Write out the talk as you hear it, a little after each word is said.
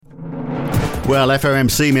Well,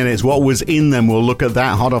 FOMC minutes, what was in them? We'll look at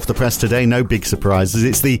that hot off the press today. No big surprises.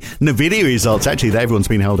 It's the Nvidia results, actually, that everyone's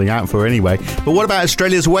been holding out for anyway. But what about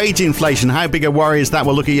Australia's wage inflation? How big a worry is that?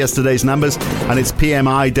 We'll look at yesterday's numbers, and it's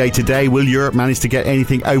PMI day today. Will Europe manage to get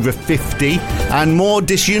anything over 50? And more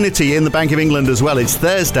disunity in the Bank of England as well. It's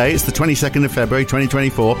Thursday. It's the 22nd of February,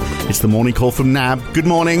 2024. It's the morning call from NAB. Good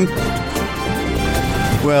morning.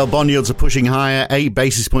 Well, bond yields are pushing higher, 8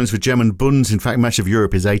 basis points for German Bunds. In fact, much of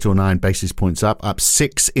Europe is 8 or 9 basis points up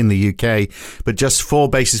 6 in the UK, but just 4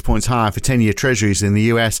 basis points higher for 10-year treasuries in the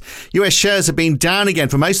US. US shares have been down again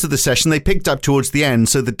for most of the session. They picked up towards the end,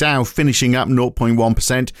 so the Dow finishing up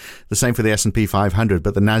 0.1%, the same for the S&P 500,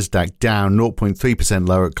 but the Nasdaq down 0.3%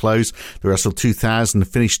 lower at close. The Russell 2000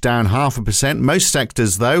 finished down 0.5%. Most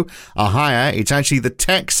sectors, though, are higher. It's actually the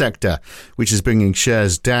tech sector which is bringing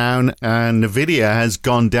shares down, and Nvidia has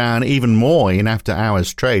gone down even more in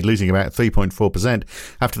after-hours trade, losing about 3.4%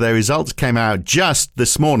 after their results came out just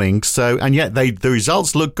this morning. So, and yet the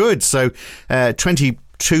results look good. So,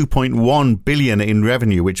 22.1 billion in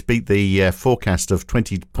revenue, which beat the forecast of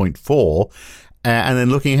 20.4. And then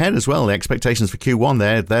looking ahead as well, the expectations for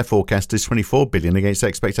Q1, their forecast is 24 billion against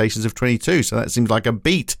expectations of 22. So that seems like a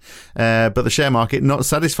beat. But the share market not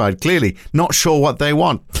satisfied, clearly not sure what they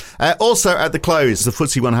want. Also at the close, the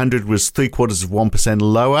FTSE 100 was 0.75%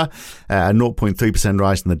 lower, a 0.3%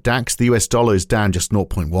 rise in the DAX. The US dollar is down just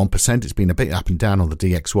 0.1%. It's been a bit up and down on the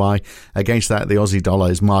DXY. Against that, the Aussie dollar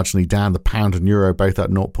is marginally down. The pound and euro both at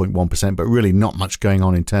 0.1%, but really not much going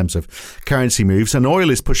on in terms of currency moves. And oil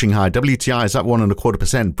is pushing high. WTI is up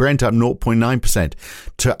 1.25%, Brent up 0.9%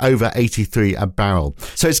 to over 83 a barrel.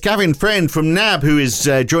 So it's Gavin Friend from NAB who is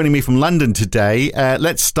joining me from London today.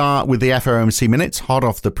 Let's start with the FOMC minutes, hot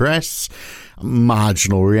off the press.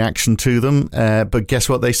 Marginal reaction to them, but guess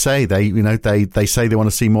what they say? They say they want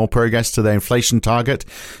to see more progress to their inflation target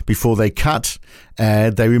before they cut.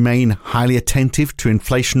 They remain highly attentive to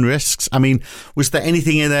inflation risks. I mean, was there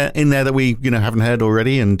anything in there that we haven't heard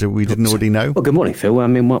already and we didn't already know? Well, good morning, Phil. I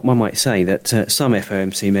mean, one might say that some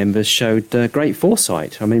FOMC members showed great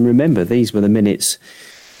foresight. I mean, remember, these were the minutes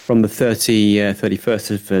from the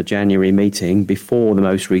 31st of January meeting before the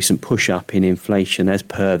most recent push-up in inflation as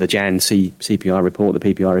per the Jan CPI report,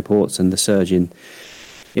 the PPI reports, and the surge in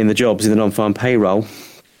the jobs in the non-farm payroll.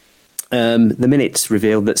 The minutes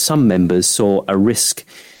revealed that some members saw a risk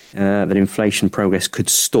that inflation progress could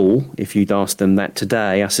stall. If you'd asked them that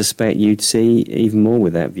today, I suspect you'd see even more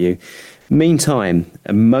with that view. Meantime,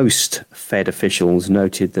 most Fed officials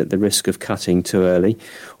noted that the risk of cutting too early,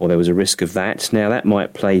 or there was a risk of that. Now, that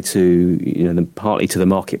might play to, partly to the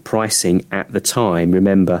market pricing at the time.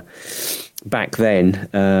 Remember, back then,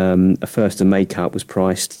 a first of May cut was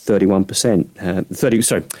priced 31%.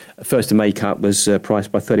 A first of May cut was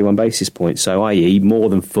priced by 31 basis points, so i.e. more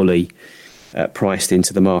than fully priced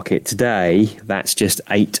into the market. Today, that's just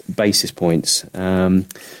 8 basis points.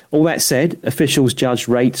 All that said, officials judged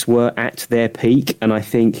rates were at their peak, and I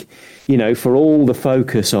think, for all the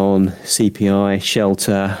focus on CPI,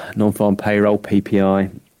 shelter, non-farm payroll,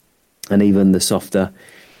 PPI, and even the softer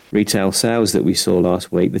retail sales that we saw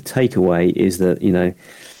last week, the takeaway is that,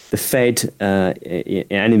 the Fed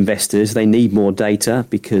and investors, they need more data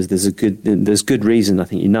because there's good reason, I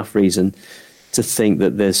think enough reason, to think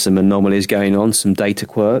that there's some anomalies going on, some data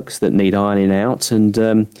quirks that need ironing out. And,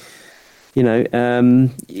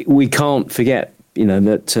 we can't forget,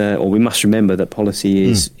 that, or we must remember that policy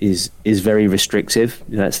is very restrictive.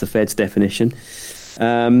 That's the Fed's definition.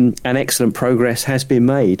 And excellent progress has been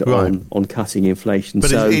made on cutting inflation. But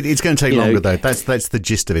so, it's going to take longer, though. That's the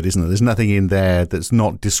gist of it, isn't it? There's nothing in there that's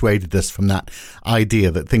not dissuaded us from that idea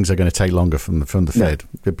that things are going to take longer from the Fed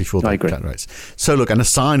before they cut rates. So, look, and a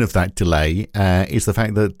sign of that delay is the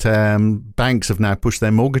fact that banks have now pushed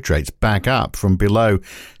their mortgage rates back up from below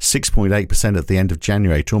 6.8% at the end of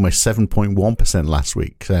January to almost 7.1% last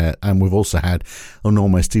week. And we've also had an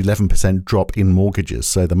almost 11% drop in mortgages.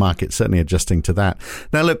 So the market's certainly adjusting to that.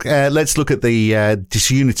 Now, look, let's look at the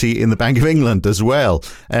disunity in the Bank of England as well.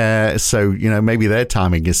 So, maybe their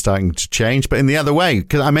timing is starting to change. But in the other way,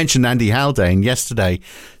 because I mentioned Andy Haldane yesterday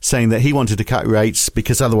saying that he wanted to cut rates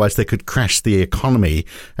because otherwise they could crash the economy.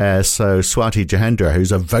 So Swati Jahendra,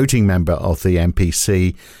 who's a voting member of the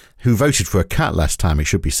MPC, who voted for a cut last time, it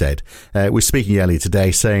should be said, was speaking earlier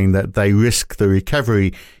today saying that they risk the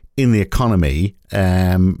recovery in the economy,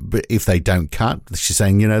 but if they don't cut, she's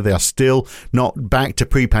saying, they are still not back to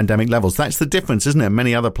pre-pandemic levels. That's the difference, isn't it?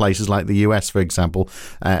 Many other places like the US, for example,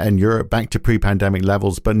 and Europe, back to pre-pandemic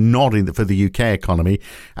levels, but not for the UK economy.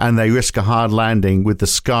 And they risk a hard landing with the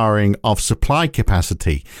scarring of supply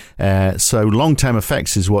capacity. So long-term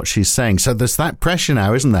effects is what she's saying. So there's that pressure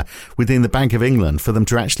now, isn't there, within the Bank of England for them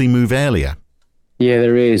to actually move earlier? Yeah,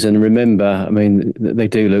 there is. And remember, they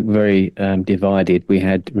do look very divided. We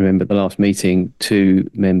had, remember, the last meeting, 2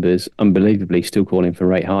 members unbelievably still calling for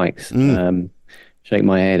rate hikes. Shake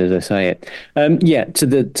my head as I say it. To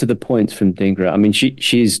the points from Dhingra.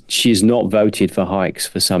 She's not voted for hikes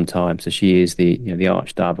for some time, so she is the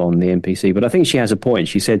archdove on the MPC. But I think she has a point.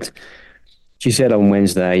 She said on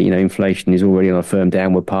Wednesday, inflation is already on a firm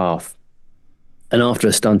downward path. And after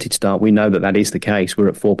a stunted start, we know that is the case. We're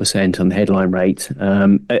at 4% on the headline rate.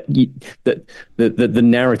 The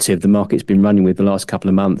narrative the market's been running with the last couple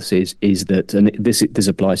of months is that, and this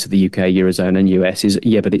applies to the UK, Eurozone, and US,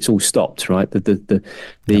 but it's all stopped, right? The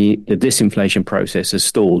disinflation process has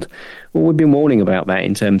stalled. Well, we've been warning about that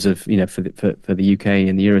in terms of, for the UK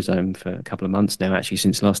and the Eurozone for a couple of months now, actually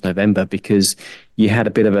since last November, because you had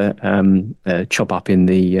a bit of a chop up in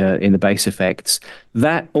the base effects.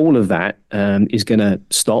 All of that is going to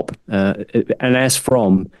stop. And as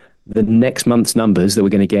from the next month's numbers that we're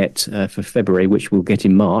going to get for February, which we'll get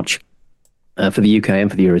in March for the UK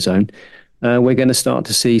and for the Eurozone, we're going to start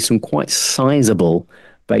to see some quite sizable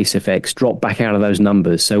base effects drop back out of those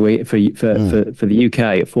numbers. So for the UK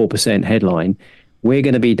at 4% headline, we're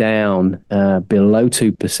going to be down below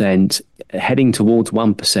 2%, heading towards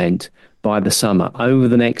 1% by the summer. Over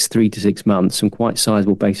the next 3 to 6 months, some quite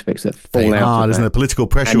sizable base effects that fall out. Hard, isn't it? The political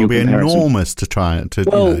pressure will be enormous to try to.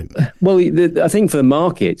 I think for the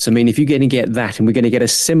markets, if you're going to get that, and we're going to get a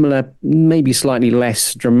similar, maybe slightly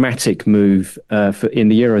less dramatic move in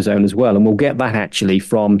the Eurozone as well, and we'll get that actually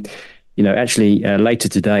from. Later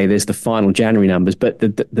today, there's the final January numbers, but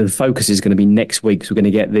the focus is going to be next week. So we're going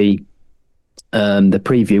to get the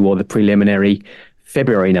preview or the preliminary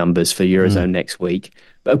February numbers for Eurozone next week.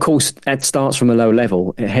 But of course, that starts from a low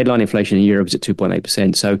level. Headline inflation in Europe is at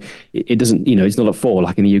 2.8%. So it doesn't, it's not at 4%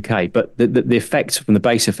 like in the UK. But the effects from the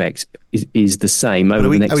base effects is the same over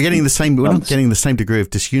the next. Are we getting the same? We're not getting the same degree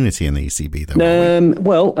of disunity in the ECB,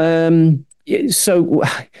 though. So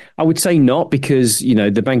I would say not, because,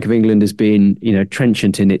 the Bank of England has been,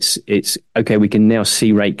 trenchant in its, okay, we can now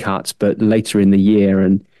see rate cuts, but later in the year,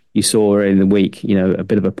 and you saw in the week, a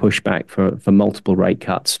bit of a pushback for multiple rate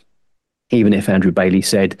cuts, even if Andrew Bailey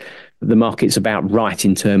said the market's about right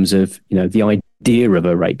in terms of, the idea of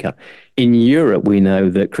a rate cut. In Europe, we know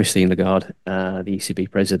that Christine Lagarde, the ECB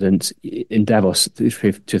president, in Davos 2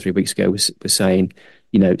 or 3 weeks ago was saying,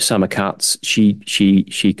 summer cuts.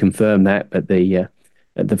 She confirmed that at the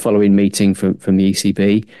following meeting from the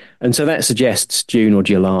ECB. And so that suggests June or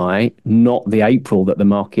July, not the April that the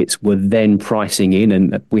markets were then pricing in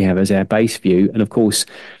and that we have as our base view. And of course,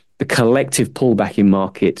 the collective pullback in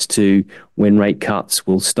markets to when rate cuts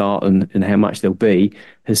will start and how much they'll be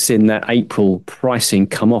has seen that April pricing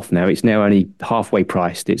come off now. It's now only halfway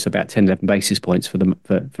priced. It's about 10, 11 basis points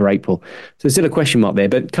for April. So there's still a question mark there.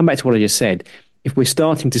 But come back to what I just said. If we're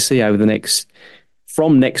starting to see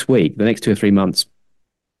from next week, the next 2 or 3 months,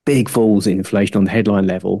 big falls in inflation on the headline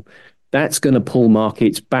level, that's going to pull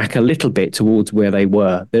markets back a little bit towards where they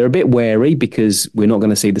were. They're a bit wary because we're not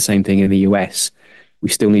going to see the same thing in the US. We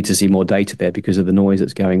still need to see more data there because of the noise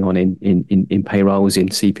that's going on in payrolls, in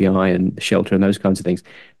CPI and shelter and those kinds of things.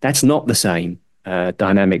 That's not the same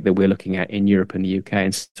dynamic that we're looking at in Europe and the UK.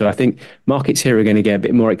 And so I think markets here are going to get a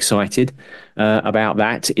bit more excited about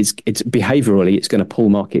that. It's behaviorally, it's going to pull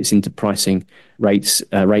markets into pricing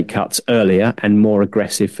rate cuts earlier and more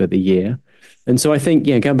aggressive for the year. And so I think,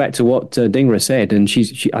 going back to what Dhingra said, and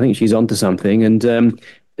I think she's onto something. And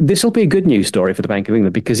this will be a good news story for the Bank of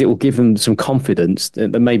England because it will give them some confidence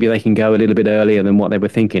that maybe they can go a little bit earlier than what they were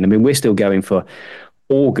thinking. We're still going for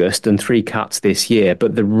August and 3 cuts this year,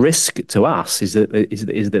 but the risk to us is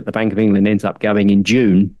that the Bank of England ends up going in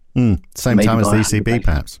June. Same time as the ECB,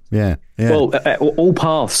 perhaps. Yeah. Well, all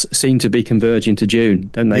paths seem to be converging to June,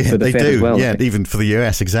 don't they? Yeah, for the they Fed do. As well. Yeah, even for the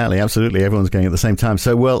US, exactly, absolutely. Everyone's going at the same time.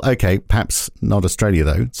 So, okay, perhaps not Australia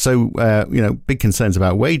though. So, big concerns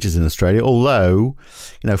about wages in Australia. Although,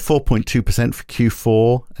 4.2% for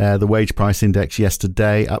Q4, the wage price index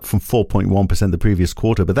yesterday up from 4.1% the previous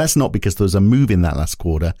quarter. But that's not because there was a move in that last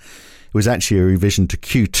quarter. It was actually a revision to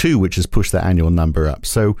Q2, which has pushed that annual number up.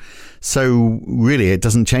 So really, it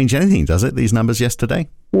doesn't change anything, does it, these numbers yesterday?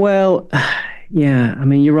 Well, Yeah, I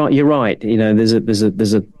mean, you're right. You're right. There's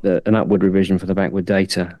an upward revision for the backward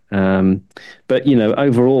data, but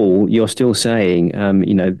overall, you're still saying,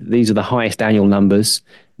 these are the highest annual numbers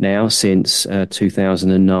now since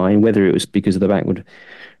 2009. Whether it was because of the backward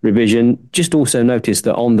revision, just also notice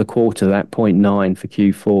that on the quarter, that 0.9 for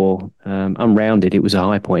Q4, unrounded, it was a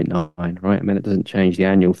high 0.9, right? I mean, it doesn't change the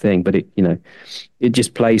annual thing, but it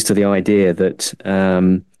just plays to the idea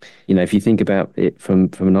that. If you think about it from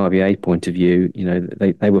an RBA point of view,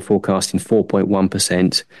 they were forecasting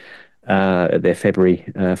 4.1% at their February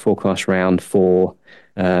forecast round for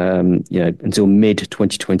until mid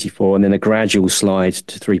 2024, and then a gradual slide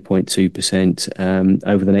to 3.2%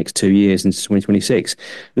 over the next 2 years into 2026.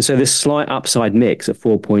 And so this slight upside mix at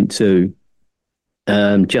 4.2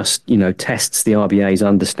 just tests the RBA's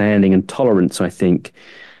understanding and tolerance, I think,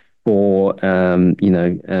 for and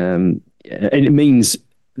it means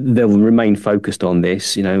they'll remain focused on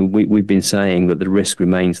this. We've been saying that the risk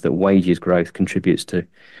remains that wages growth contributes to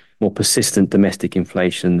more persistent domestic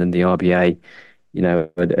inflation than the RBA,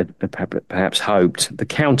 had perhaps hoped. The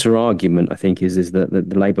counter argument, I think, is that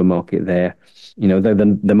the labour market there, though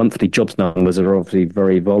the monthly jobs numbers are obviously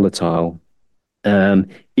very volatile,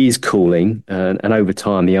 is cooling, and over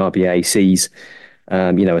time the RBA sees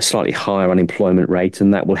a slightly higher unemployment rate,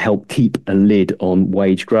 and that will help keep a lid on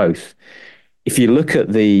wage growth. If you look at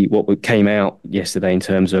what came out yesterday in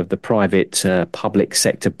terms of the private public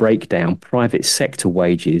sector breakdown, private sector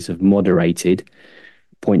wages have moderated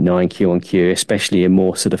 0.9 Q on Q, especially in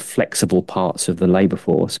more sort of flexible parts of the labour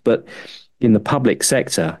force. But in the public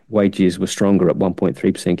sector, wages were stronger at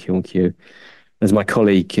 1.3% Q on Q. As my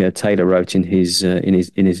colleague Taylor wrote in his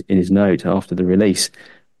note after the release,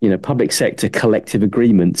 public sector collective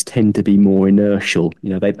agreements tend to be more inertial.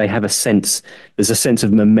 They have there's a sense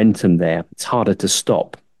of momentum there. It's harder to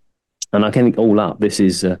stop. And I think all up, this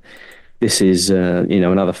is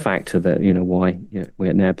another factor that, why we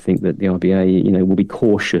at NAB think that the RBA, will be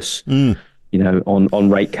cautious, on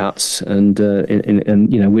rate cuts, and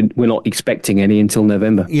we're not expecting any until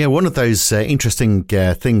November. Yeah, one of those interesting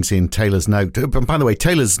things in Taylor's note. By the way,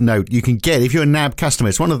 Taylor's note you can get if you're a NAB customer.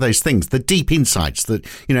 It's one of those things, the deep insights that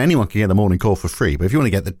anyone can get the morning call for free. But if you want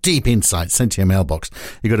to get the deep insights sent to your mailbox,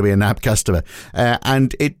 you've got to be a NAB customer.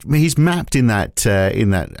 And he's mapped in that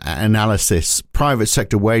analysis private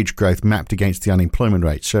sector wage growth mapped against the unemployment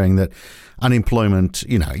rate, showing that unemployment,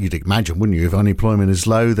 you'd imagine, wouldn't you? If unemployment is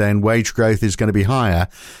low, then wage growth is going to be higher.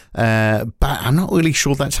 But I'm not really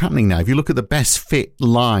sure that's happening now. If you look at the best fit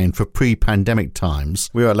line for pre-pandemic times,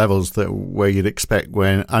 we are at levels where you'd expect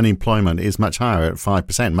when unemployment is much higher at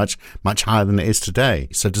 5%, much higher than it is today.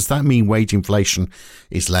 So does that mean wage inflation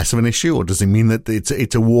is less of an issue, or does it mean that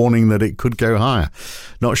it's a warning that it could go higher?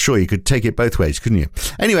 Not sure. You could take it both ways, couldn't you?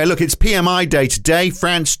 Anyway, look, it's PMI day today.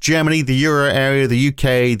 France, Germany, the Euro area, the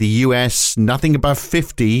UK, the US, nothing above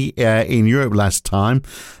 50 in Europe last time.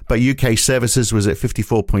 But UK services was at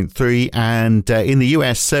 54.3, and in the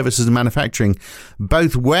US, services and manufacturing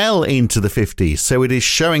both well into the 50s. So it is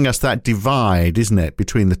showing us that divide, isn't it,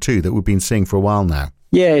 between the two that we've been seeing for a while now.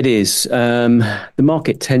 Yeah, it is. The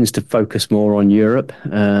market tends to focus more on Europe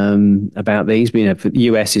about these. For the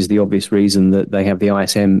US is the obvious reason that they have the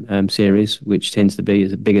ISM series, which tends to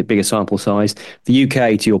be a bigger sample size. The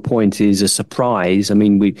UK, to your point, is a surprise. I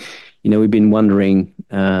mean, we've been wondering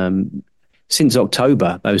since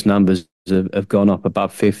October, those numbers have gone up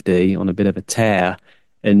above 50 on a bit of a tear,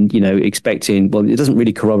 and expecting. Well, it doesn't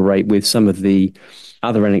really corroborate with some of the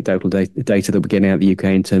other anecdotal data that we're getting out of the UK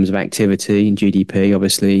in terms of activity and GDP,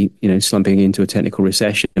 obviously, slumping into a technical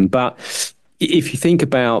recession. But if you think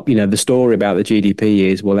about, the story about the GDP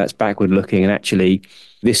is, well, that's backward looking. And actually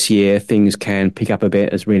this year, things can pick up a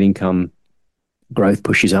bit as real income growth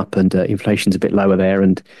pushes up and inflation's a bit lower there.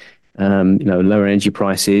 And, lower energy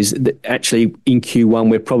prices. Actually, in Q1,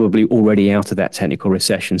 we're probably already out of that technical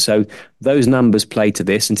recession. So those numbers play to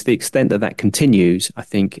this. And to the extent that continues, I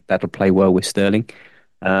think that'll play well with sterling.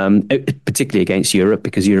 Particularly against Europe,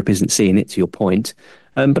 because Europe isn't seeing it, to your point.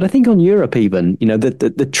 But I think on Europe even,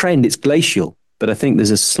 the trend, it's glacial. But I think there's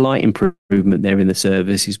a slight improvement there in the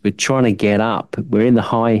services. We're trying to get up. We're in the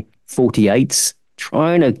high 48s,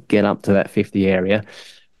 trying to get up to that 50 area.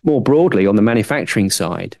 More broadly, on the manufacturing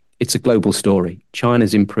side, it's a global story.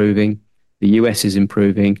 China's improving. The US is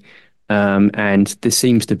improving. And there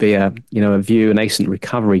seems to be a nascent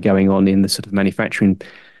recovery going on in the sort of manufacturing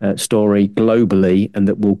story globally, and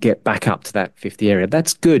that we'll get back up to that 50 area.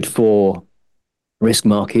 That's good for risk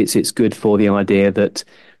markets. It's good for the idea that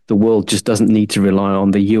the world just doesn't need to rely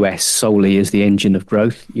on the US solely as the engine of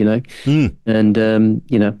growth, And,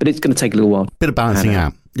 but it's going to take a little while. Bit of balancing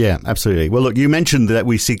out. Yeah, absolutely. Well, look, you mentioned that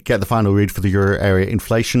we get the final read for the euro area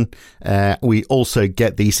inflation. We also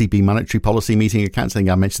get the ECB monetary policy meeting accounts. I think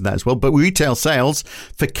I mentioned that as well. But retail sales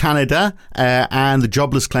for Canada and the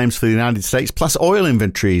jobless claims for the United States, plus oil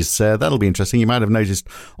inventories. That'll be interesting. You might have noticed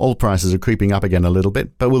oil prices are creeping up again a little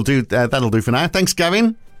bit. But that'll do for now. Thanks,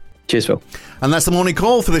 Gavin. Cheers, Phil. And that's the morning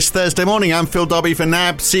call for this Thursday morning. I'm Phil Dobbie for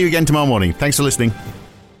NAB. See you again tomorrow morning. Thanks for listening.